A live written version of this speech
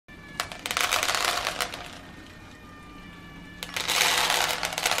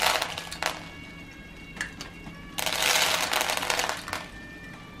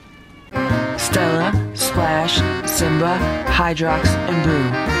Splash, Simba, Hydrox, and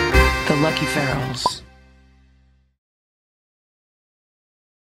Boo, the Lucky Ferals.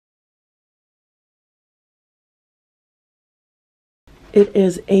 It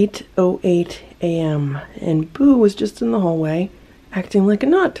is 8:08 a.m. and Boo was just in the hallway acting like a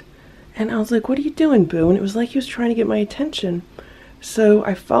nut. And I was like, what are you doing, Boo? And it was like he was trying to get my attention. So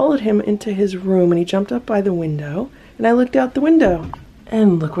I followed him into his room and he jumped up by the window and I looked out the window.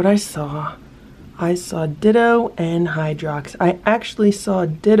 And look what I saw. I saw Ditto and Hydrox. I actually saw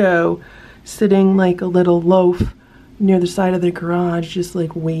Ditto sitting like a little loaf near the side of the garage, just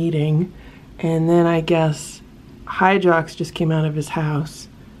like waiting. And then I guess Hydrox just came out of his house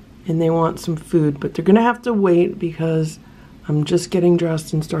and they want some food, but they're gonna have to wait because I'm just getting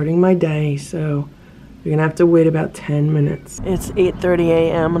dressed and starting my day, so we're gonna have to wait about 10 minutes. It's 8:30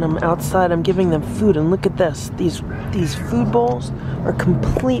 a.m. and I'm outside. I'm giving them food, and look at this. These food bowls are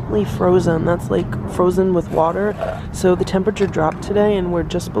completely frozen. That's like frozen with water. So the temperature dropped today and we're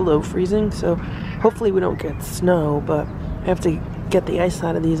just below freezing, so hopefully we don't get snow, but I have to get the ice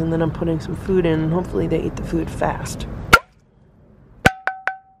out of these and then I'm putting some food in and hopefully they eat the food fast.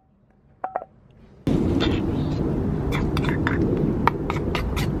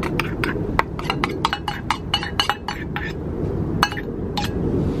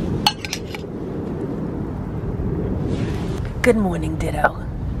 Good morning, Ditto.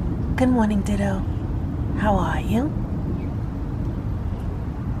 Good morning, Ditto. How are you?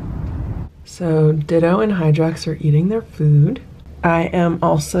 So Ditto and Hydrox are eating their food. I am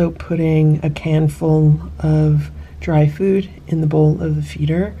also putting a can full of dry food in the bowl of the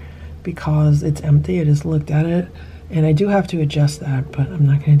feeder because it's empty. I just looked at it and I do have to adjust that, but I'm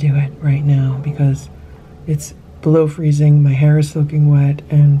not going to do it right now because it's below freezing, my hair is soaking wet,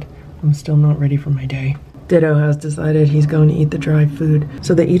 and I'm still not ready for my day. Ditto has decided he's going to eat the dry food.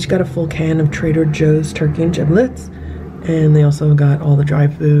 So they each got a full can of Trader Joe's turkey and giblets, and they also got all the dry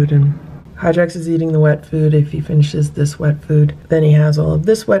food. And Hydrox is eating the wet food. If he finishes this wet food, then he has all of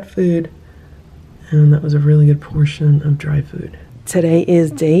this wet food, and that was a really good portion of dry food. Today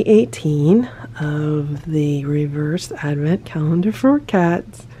is day 18 of the reverse advent calendar for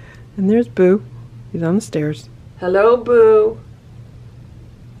cats, and there's Boo. He's on the stairs. Hello, Boo.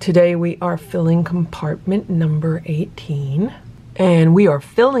 Today we are filling compartment number 18, and we are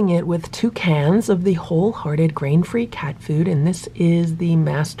filling it with 2 cans of the Wholehearted grain-free cat food, and this is the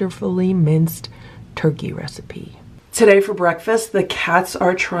masterfully minced turkey recipe. Today for breakfast, the cats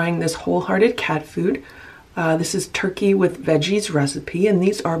are trying this Wholehearted cat food. This is turkey with veggies recipe, and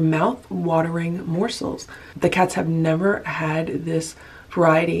these are mouth-watering morsels. The cats have never had this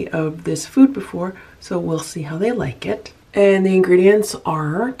variety of this food before, so we'll see how they like it. And the ingredients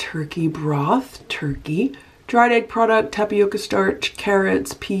are turkey broth, turkey, dried egg product, tapioca starch,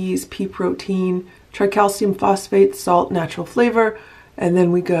 carrots, peas, pea protein, tricalcium phosphate, salt, natural flavor, and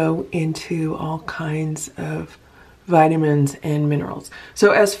then we go into all kinds of vitamins and minerals.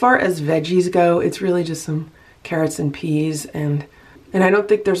 So as far as veggies go, it's really just some carrots and peas, and I don't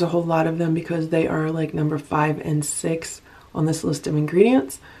think there's a whole lot of them because they are like number 5 and 6 on this list of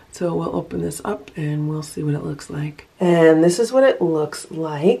ingredients. So we'll open this up and we'll see what it looks like. And this is what it looks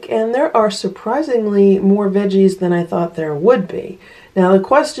like. And there are surprisingly more veggies than I thought there would be. Now the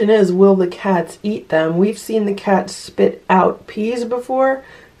question is, will the cats eat them? We've seen the cats spit out peas before,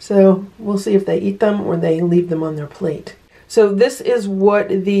 so we'll see if they eat them or they leave them on their plate. So this is what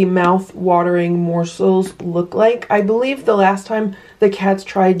the mouth-watering morsels look like. I believe the last time the cats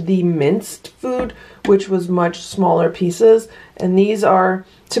tried the minced food, which was much smaller pieces, and these are,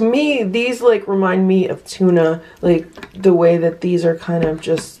 to me, these like remind me of tuna, like the way that these are kind of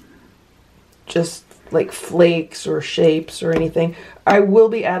just like flakes or shapes or anything. I will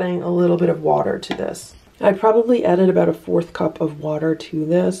be adding a little bit of water to this. I probably added about a 1/4 cup of water to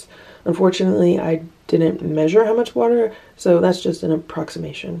this. Unfortunately, I didn't measure how much water, so that's just an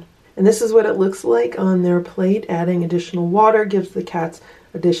approximation. And this is what it looks like on their plate. Adding additional water gives the cats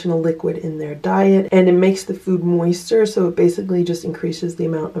additional liquid in their diet, and it makes the food moister, so it basically just increases the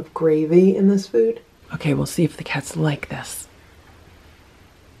amount of gravy in this food. Okay, we'll see if the cats like this.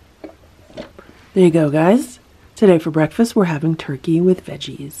 There you go, guys. Today for breakfast, we're having turkey with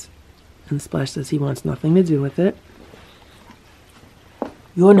veggies. And Splash says he wants nothing to do with it.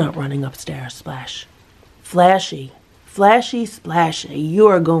 You're not running upstairs, Splash. Flashy, Flashy, Splashy, you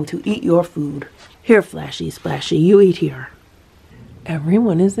are going to eat your food. Here, Flashy, Splashy, you eat here.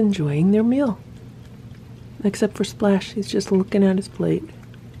 Everyone is enjoying their meal. Except for Splash, he's just looking at his plate.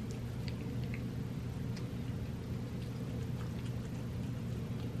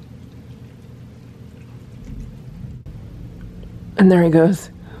 And there he goes.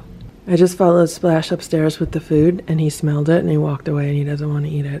 I just followed Splash upstairs with the food, and he smelled it, and he walked away, and he doesn't want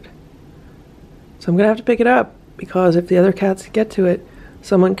to eat it. So I'm going to have to pick it up, because if the other cats get to it,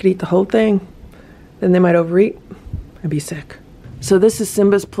 someone could eat the whole thing. Then they might overeat and be sick. So this is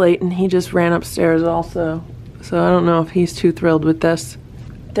Simba's plate, and he just ran upstairs also. So I don't know if he's too thrilled with this.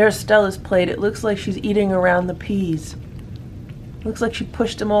 There's Stella's plate. It looks like she's eating around the peas. Looks like she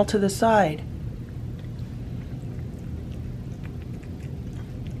pushed them all to the side.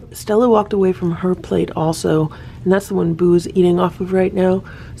 Stella walked away from her plate also, and that's the one Boo's eating off of right now.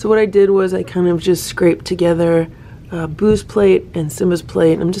 So what I did was I kind of just scraped together Boo's plate and Simba's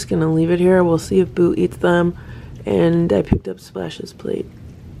plate. I'm just gonna leave it here. We'll see if Boo eats them. And I picked up Splash's plate.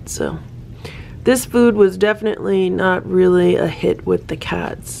 So this food was definitely not really a hit with the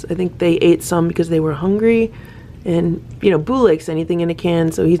cats. I think they ate some because they were hungry. And, you know, Boo likes anything in a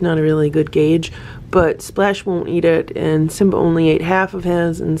can, so he's not a really good gauge. But Splash won't eat it, and Simba only ate half of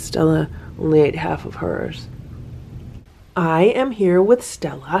his, and Stella only ate half of hers. I am here with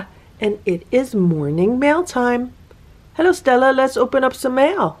Stella, and it is morning mail time. Hello, Stella. Let's open up some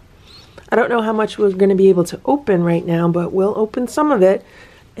mail. I don't know how much we're going to be able to open right now, but we'll open some of it,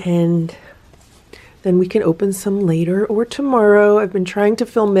 and then we can open some later or tomorrow. I've been trying to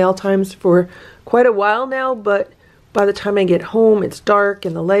film mail times for quite a while now, but by the time I get home, it's dark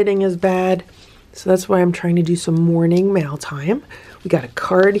and the lighting is bad. So that's why I'm trying to do some morning mail time. We got a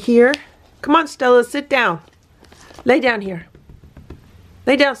card here. Come on, Stella, sit down. Lay down here.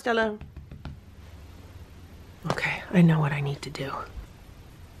 Lay down, Stella. Okay, I know what I need to do.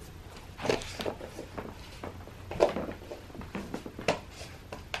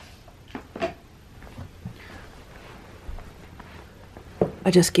 I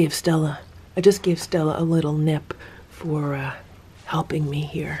just gave Stella a little nip for helping me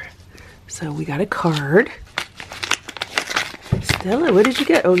here. So we got a card. Stella, what did you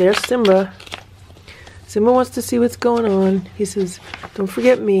get? Oh, there's Simba. Simba wants to see what's going on. He says, don't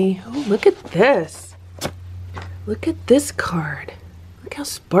forget me. Oh, look at this. Look at this card. Look how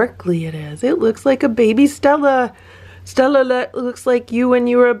sparkly it is. It looks like a baby Stella. Stella looks like you when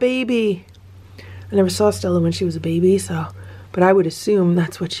you were a baby. I never saw Stella when she was a baby, but I would assume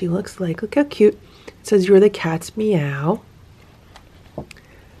that's what she looks like. Look how cute. It says, you're the cat's meow.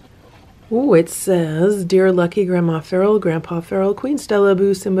 Ooh, it says, Dear Lucky Grandma Feral, Grandpa Feral, Queen Stella,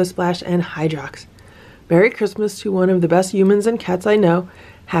 Boo, Simba, Splash, and Hydrox. Merry Christmas to one of the best humans and cats I know.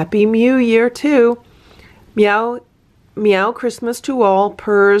 Happy Mew Year, too. Meow, meow Christmas to all.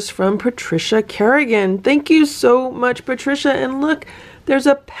 Purrs from Patricia Carragon. Thank you so much, Patricia. And look, there's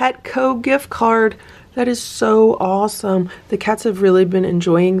a Petco gift card. That is so awesome. The cats have really been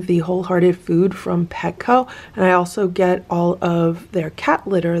enjoying the Wholehearted food from Petco, and I also get all of their cat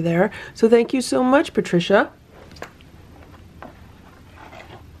litter there. So thank you so much, Patricia.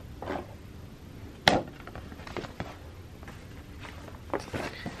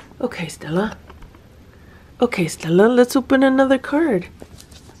 Okay, Stella. Okay, Stella, let's open another card.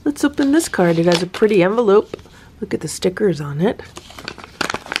 Let's open this card. It has a pretty envelope. Look at the stickers on it.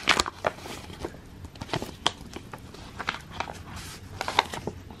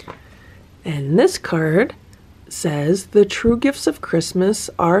 And this card says, the true gifts of Christmas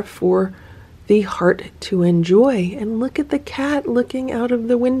are for the heart to enjoy. And look at the cat looking out of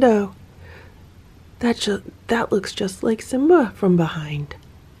the window. That looks just like Simba from behind.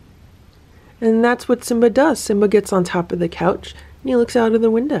 And that's what Simba does. Simba gets on top of the couch and he looks out of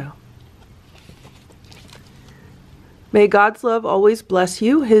the window. May God's love always bless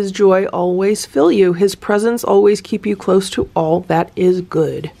you, His joy always fill you, His presence always keep you close to all that is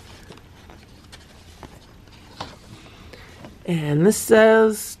good. And this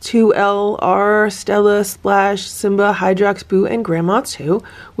says, to LR, Stella, Splash, Simba, Hydrox, Boo, and Grandma too,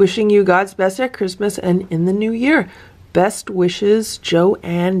 wishing you God's best at Christmas and in the new year. Best wishes,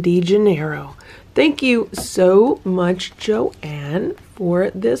 Joanne DiGennaro. Thank you so much, Joanne, for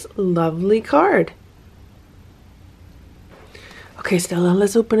this lovely card. Okay, Stella,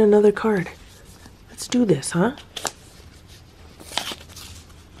 let's open another card. Let's do this, huh?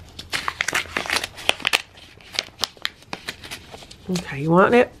 Okay, you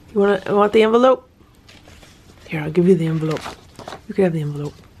want it? You want the envelope? Here, I'll give you the envelope. You can have the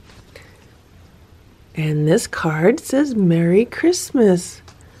envelope. And this card says Merry Christmas.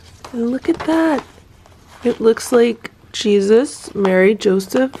 And look at that. It looks like Jesus, Mary,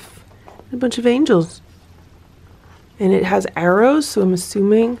 Joseph, and a bunch of angels. And it has arrows, so I'm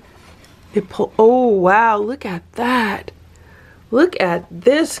assuming it oh, wow, look at that. Look at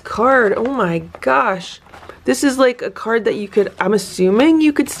this card. Oh my gosh. This is like a card that you could, I'm assuming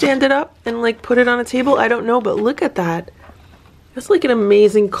you could stand it up and like put it on a table. I don't know, but look at that. That's like an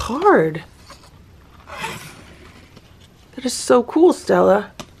amazing card. That is so cool,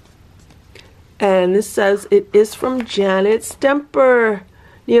 Stella. And this says it is from Janet Stemper,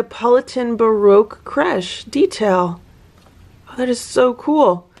 Neapolitan Baroque Creche detail. Oh, that is so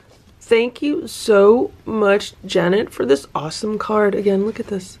cool. Thank you so much, Janet, for this awesome card. Again, look at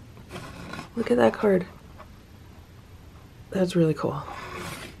this. Look at that card. That's really cool.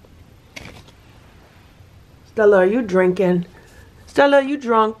 Stella, are you drinking? Stella, are you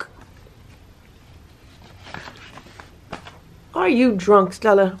drunk? Are you drunk,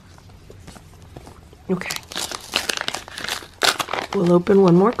 Stella? Okay. We'll open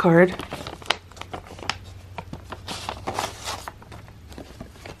one more card.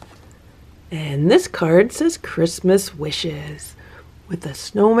 And this card says Christmas wishes with a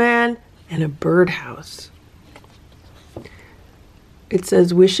snowman and a birdhouse. It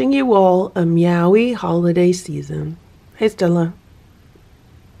says, wishing you all a meowy holiday season. Hey, Stella.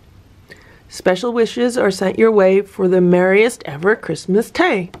 Special wishes are sent your way for the merriest ever Christmas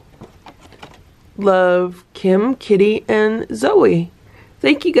day. Love, Kim, Kitty, and Zoey.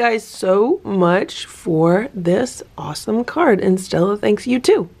 Thank you guys so much for this awesome card. And Stella, thanks you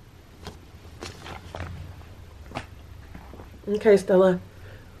too. Okay, Stella.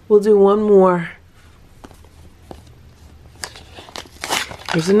 We'll do one more.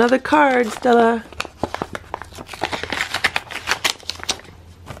 Here's another card, Stella.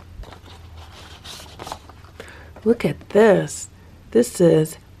 Look at this. This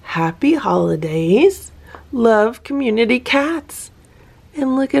is Happy Holidays, Love Community Cats.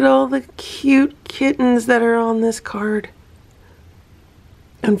 And look at all the cute kittens that are on this card.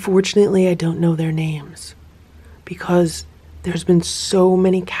 Unfortunately, I don't know their names because there's been so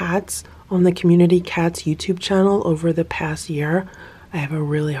many cats on the Community Cats YouTube channel over the past year. I have a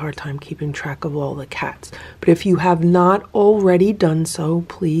really hard time keeping track of all the cats. But if you have not already done so,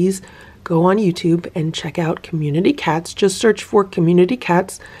 please go on YouTube and check out Community Cats. Just search for Community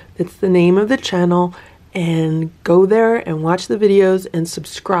Cats. That's the name of the channel. And go there and watch the videos and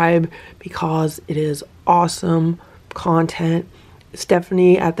subscribe because it is awesome content.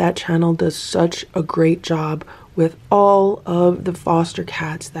 Stephanie at that channel does such a great job with all of the foster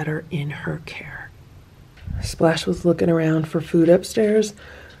cats that are in her care. Splash was looking around for food upstairs,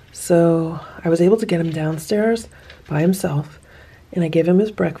 so I was able to get him downstairs by himself, and I gave him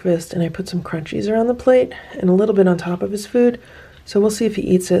his breakfast, and I put some crunchies around the plate and a little bit on top of his food, so we'll see if he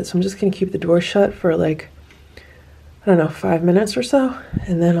eats it. So I'm just gonna keep the door shut for like, I don't know, 5 minutes or so,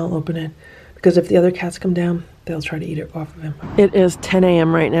 and then I'll open it, because if the other cats come down, they'll try to eat it off of him. It is 10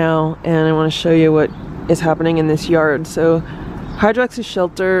 a.m. right now, and I want to show you what is happening in this yard. So Hydrox's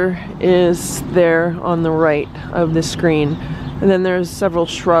shelter is there on the right of the screen, and then there's several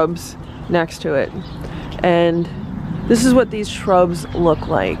shrubs next to it. And this is what these shrubs look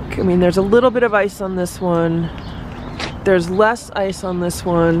like. I mean, there's a little bit of ice on this one. There's less ice on this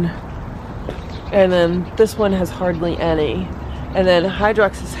one. And then this one has hardly any. And then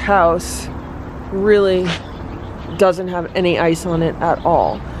Hydrox's house really doesn't have any ice on it at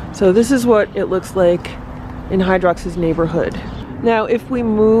all. So this is what it looks like in Hydrox's neighborhood. Now, if we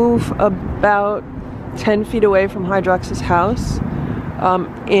move about 10 feet away from Hydrox's house,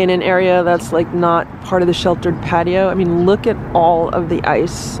 in an area that's like not part of the sheltered patio, I mean, look at all of the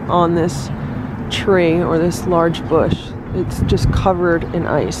ice on this tree or this large bush. It's just covered in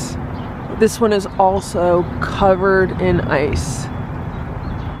ice. This one is also covered in ice.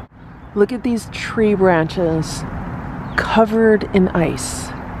 Look at these tree branches covered in ice.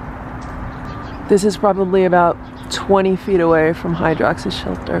 This is probably about 20 feet away from Hydrox's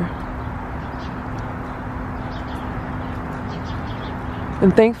shelter.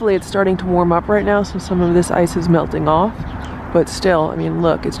 And thankfully it's starting to warm up right now, so some of this ice is melting off. But still, I mean,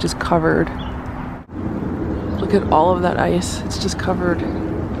 look, it's just covered. Look at all of that ice. It's just covered.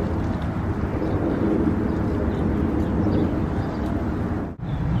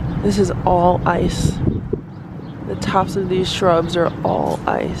 This is all ice. The tops of these shrubs are all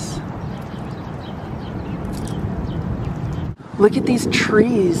ice. Look at these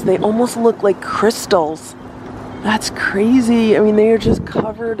trees. They almost look like crystals. That's crazy. I mean, they are just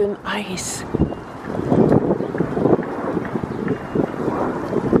covered in ice.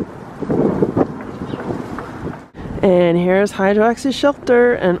 And here's Hydrox's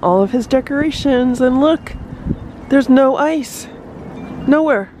shelter and all of his decorations. And look, there's no ice.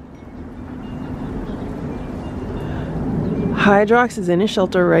 Nowhere. Hydrox is in his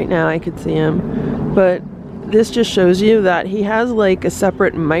shelter right now. I could see him. But this just shows you that he has like a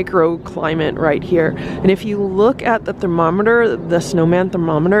separate microclimate right here. And if you look at the thermometer, the snowman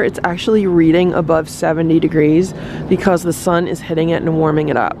thermometer, it's actually reading above 70 degrees because the sun is hitting it and warming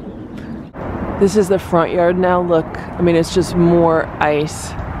it up. This is the front yard now. Look, I mean, it's just more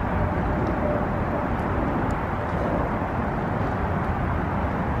ice.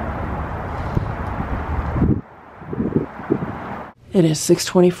 It is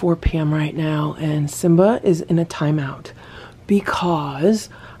 6:24 p.m. right now, and Simba is in a timeout because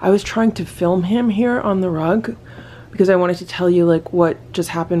I was trying to film him here on the rug because I wanted to tell you like what just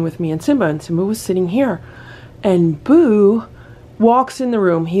happened with me and Simba was sitting here, and Boo walks in the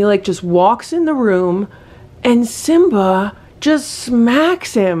room. He like just walks in the room, and Simba just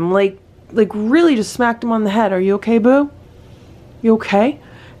smacks him, like really just smacked him on the head. Are you okay, Boo? You okay?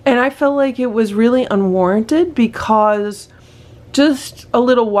 And I felt like it was really unwarranted because just a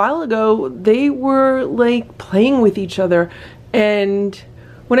little while ago, they were like playing with each other. And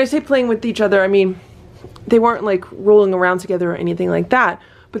when I say playing with each other, I mean, they weren't like rolling around together or anything like that,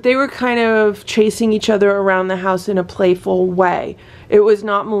 but they were kind of chasing each other around the house in a playful way. It was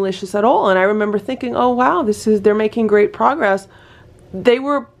not malicious at all. And I remember thinking, oh wow, they're making great progress. They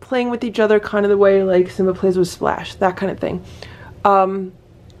were playing with each other kind of the way like Simba plays with Splash, that kind of thing. And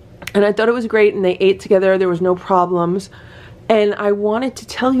I thought it was great, and they ate together. There was no problems. And I wanted to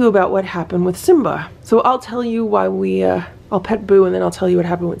tell you about what happened with Simba. So I'll tell you why I'll pet Boo, and then I'll tell you what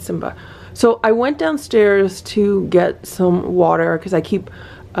happened with Simba. So I went downstairs to get some water because I keep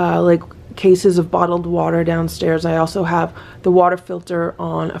like cases of bottled water downstairs. I also have the water filter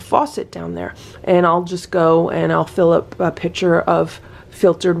on a faucet down there. And I'll just go and I'll fill up a pitcher of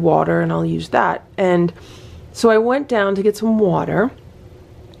filtered water and I'll use that. And so I went down to get some water.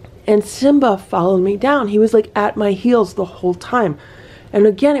 And Simba followed me down. He was like at my heels the whole time. And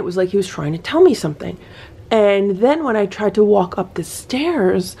again, it was like he was trying to tell me something. And then when I tried to walk up the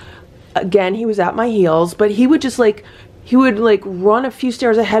stairs, again, he was at my heels, but he would just like, he would like run a few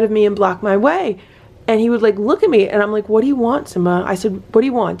stairs ahead of me and block my way. And he would like look at me and I'm like, what do you want, Simba? I said, what do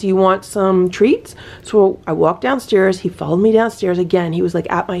you want? Do you want some treats? So I walked downstairs. He followed me downstairs again. He was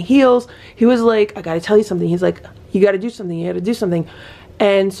like at my heels. He was like, I got to tell you something. He's like, you got to do something. You got to do something.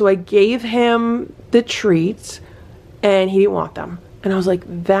 And so I gave him the treats and he didn't want them. And I was like,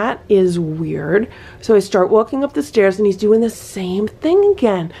 that is weird. So I start walking up the stairs and he's doing the same thing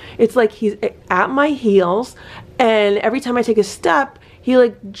again. It's like he's at my heels, and every time I take a step, he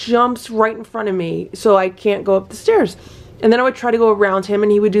like jumps right in front of me so I can't go up the stairs. And then I would try to go around him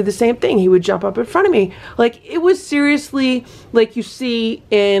and he would do the same thing. He would jump up in front of me. Like, it was seriously like you see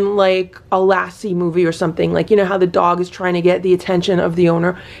in like a Lassie movie or something. Like, you know how the dog is trying to get the attention of the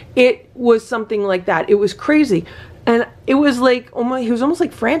owner? It was something like that. It was crazy. And it was like, he was almost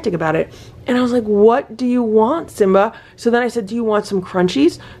like frantic about it. And I was like, what do you want, Simba? So then I said, do you want some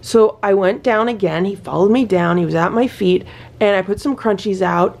crunchies? So I went down again. He followed me down. He was at my feet. And I put some crunchies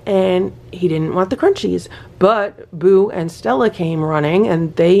out and he didn't want the crunchies. But Boo and Stella came running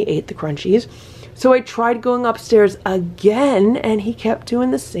and they ate the crunchies. So I tried going upstairs again and he kept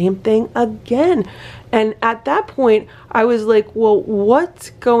doing the same thing again. And at that point, I was like, well,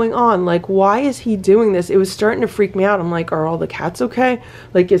 what's going on? Like, why is he doing this? It was starting to freak me out. I'm like, are all the cats okay?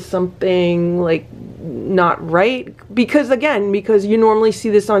 Like, is something like not right? Because again, because you normally see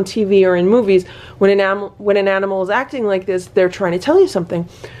this on TV or in movies, when an animal is acting like this, they're trying to tell you something.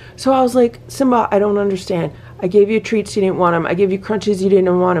 So I was like, Simba, I don't understand. I gave you treats, you didn't want them. I gave you crunchies, you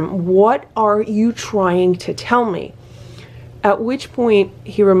didn't want them. What are you trying to tell me? At which point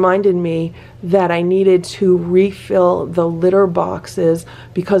he reminded me that I needed to refill the litter boxes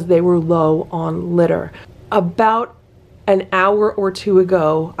because they were low on litter. About an hour or two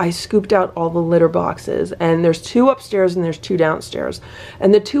ago, I scooped out all the litter boxes, and there's 2 upstairs and there's 2 downstairs.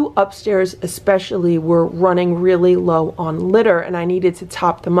 And the 2 upstairs especially were running really low on litter, and I needed to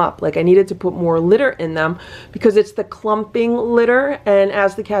top them up. Like, I needed to put more litter in them because it's the clumping litter, and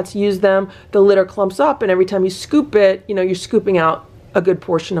as the cats use them, the litter clumps up, and every time you scoop it, you know, you're scooping out a good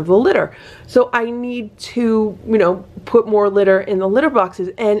portion of the litter. So I need to, you know, put more litter in the litter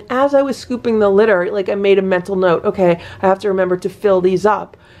boxes. And as I was scooping the litter, like, I made a mental note, okay, I have to remember to fill these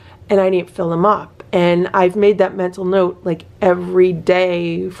up, and I didn't fill them up. And I've made that mental note like every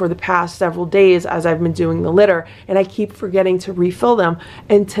day for the past several days as I've been doing the litter, and I keep forgetting to refill them.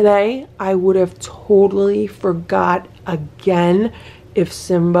 And today I would have totally forgot again if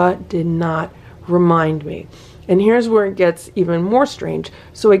Simba did not remind me. And here's where it gets even more strange.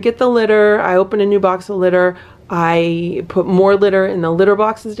 So I get the litter, I open a new box of litter, I put more litter in the litter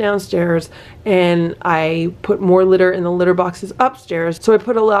boxes downstairs, and I put more litter in the litter boxes upstairs. So I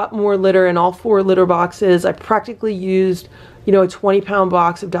put a lot more litter in all 4 litter boxes. I practically used, you know, a 20-pound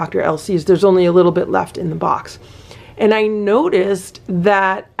box of Dr. Elsey's. There's only a little bit left in the box. And I noticed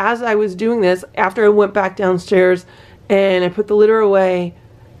that as I was doing this, after I went back downstairs and I put the litter away,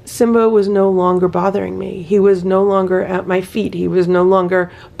 Simba was no longer bothering me. He was no longer at my feet. He was no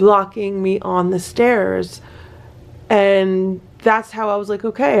longer blocking me on the stairs. And that's how I was like,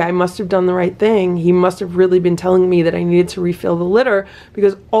 okay, I must have done the right thing. He must have really been telling me that I needed to refill the litter,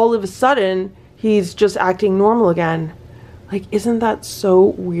 because all of a sudden he's just acting normal again. Like, isn't that so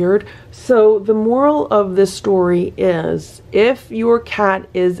weird? So the moral of this story is, if your cat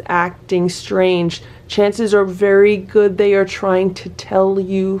is acting strange, chances are very good they are trying to tell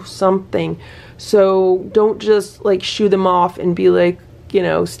you something. So don't just like shoo them off and be like, you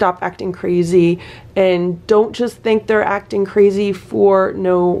know, stop acting crazy. And don't just think they're acting crazy for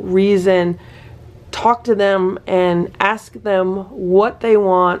no reason. Talk to them and ask them what they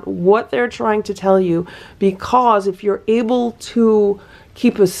want, what they're trying to tell you. Because if you're able to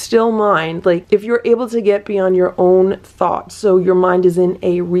keep a still mind, like if you're able to get beyond your own thoughts, so your mind is in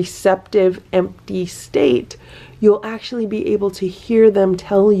a receptive, empty state, you'll actually be able to hear them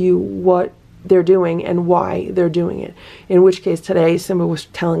tell you what they're doing and why they're doing it. In which case today Simba was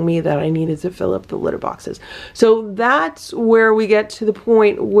telling me that I needed to fill up the litter boxes. So that's where we get to the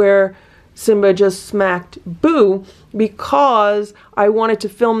point where Simba just smacked Boo, because I wanted to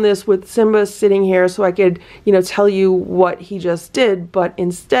film this with Simba sitting here so I could, you know, tell you what he just did. But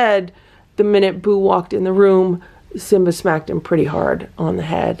instead, the minute Boo walked in the room, Simba smacked him pretty hard on the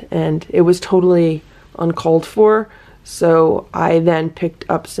head, and it was totally uncalled for. So I then picked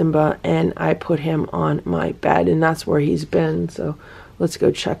up Simba and I put him on my bed, and that's where he's been. So let's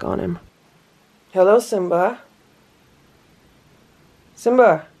go check on him. Hello, Simba.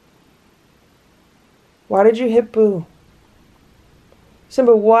 Simba. Why did you hit Boo?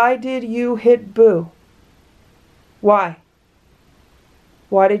 Simba, why did you hit Boo? Why?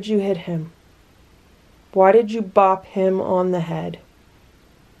 Why did you hit him? Why did you bop him on the head?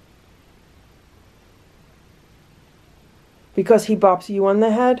 Because he bops you on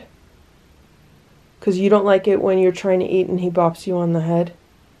the head? Because you don't like it when you're trying to eat and he bops you on the head?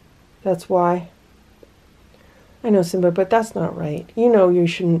 That's why? I know, Simba, but that's not right. You know you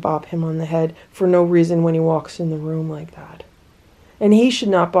shouldn't bop him on the head for no reason when he walks in the room like that. And he should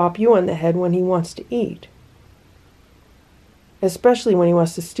not bop you on the head when he wants to eat. Especially when he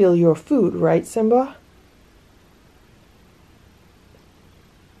wants to steal your food, right, Simba?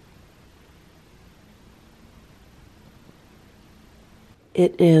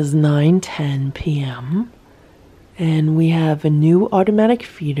 It is 9:10 p.m. and we have a new automatic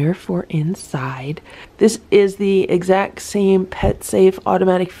feeder for inside. This is the exact same pet safe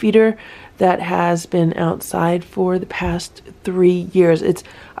automatic feeder that has been outside for the past 3 years. It's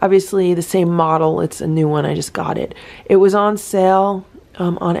obviously the same model. It's a new one. I just got it. It was on sale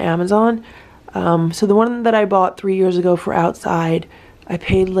on Amazon. So the one that I bought 3 years ago for outside, I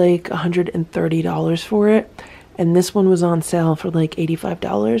paid like $130 for it. And this one was on sale for like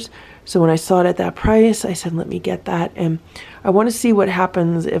 $85. So when I saw it at that price, I said, let me get that. And I want to see what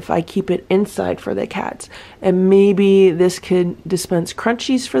happens if I keep it inside for the cats. And maybe this could dispense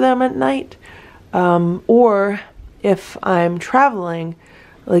crunchies for them at night. Or if I'm traveling,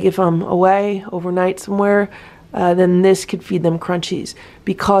 like if I'm away overnight somewhere, then this could feed them crunchies.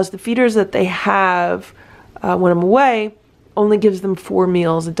 Because the feeders that they have when I'm away only gives them 4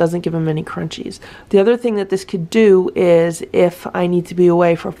 meals. It doesn't give them any crunchies. The other thing that this could do is if I need to be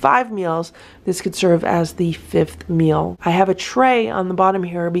away for 5 meals, this could serve as the 5th meal. I have a tray on the bottom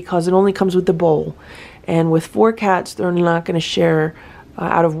here because it only comes with the bowl. And with 4 cats, they're not going to share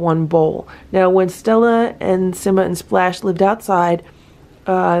out of one bowl. Now, when Stella and Simba and Splash lived outside,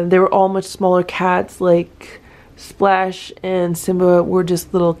 they were all much smaller cats. Like Splash and Simba were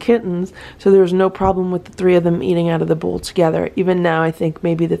just little kittens, so there was no problem with the 3 of them eating out of the bowl together. Even now, I think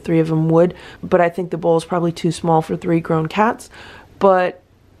maybe the 3 of them would, but I think the bowl is probably too small for 3 grown cats. But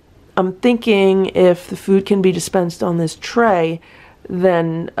I'm thinking if the food can be dispensed on this tray,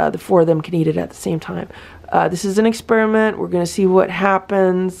 then the 4 of them can eat it at the same time. This is an experiment. We're going to see what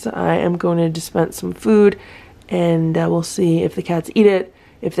happens. I am going to dispense some food, and we'll see if the cats eat it,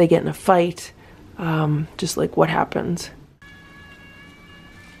 if they get in a fight, just like what happens.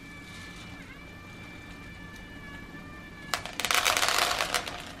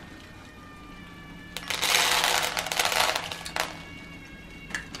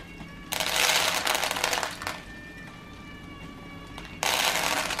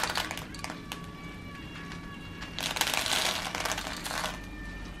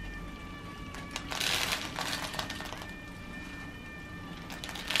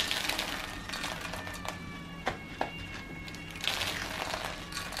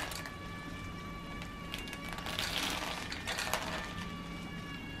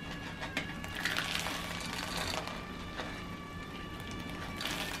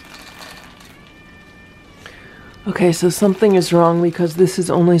 Okay, so something is wrong because this is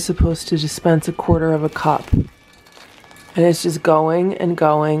only supposed to dispense 1/4 of a cup. And it's just going and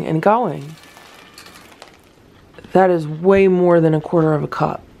going and going. That is way more than 1/4 of a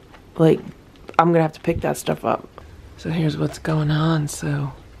cup. Like, I'm gonna have to pick that stuff up. So here's what's going on.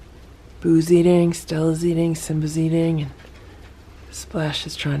 So, Boo's eating, Stella's eating, Simba's eating, and Splash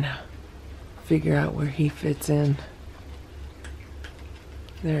is trying to figure out where he fits in.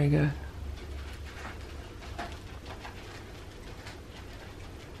 There he goes.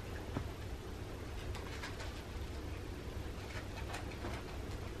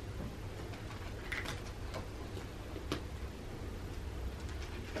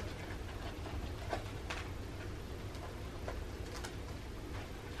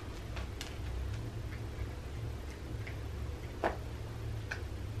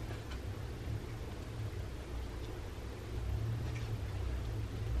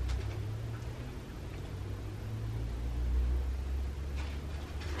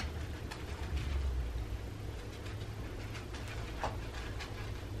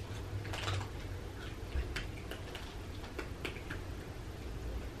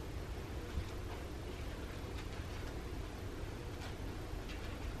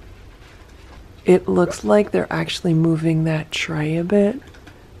 It looks like they're actually moving that tray a bit.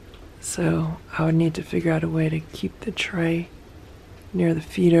 So I would need to figure out a way to keep the tray near the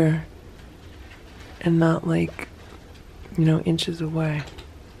feeder and not like, you know, inches away.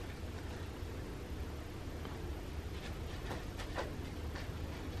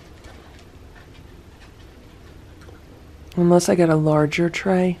 Unless I get a larger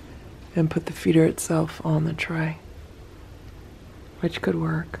tray and put the feeder itself on the tray, which could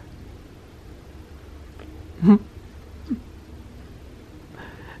work.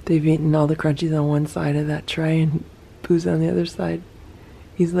 They've eaten all the crunchies on one side of that tray and Boo's on the other side.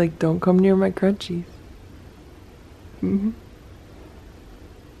 He's like, don't come near my crunchies.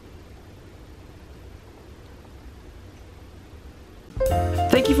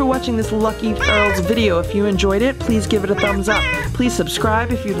 Thank you for watching this Lucky Earls video. If you enjoyed it, please give it a thumbs up. Please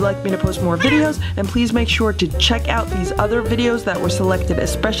subscribe if you'd like me to post more videos, and please make sure to check out these other videos that were selected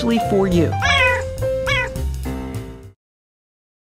especially for you.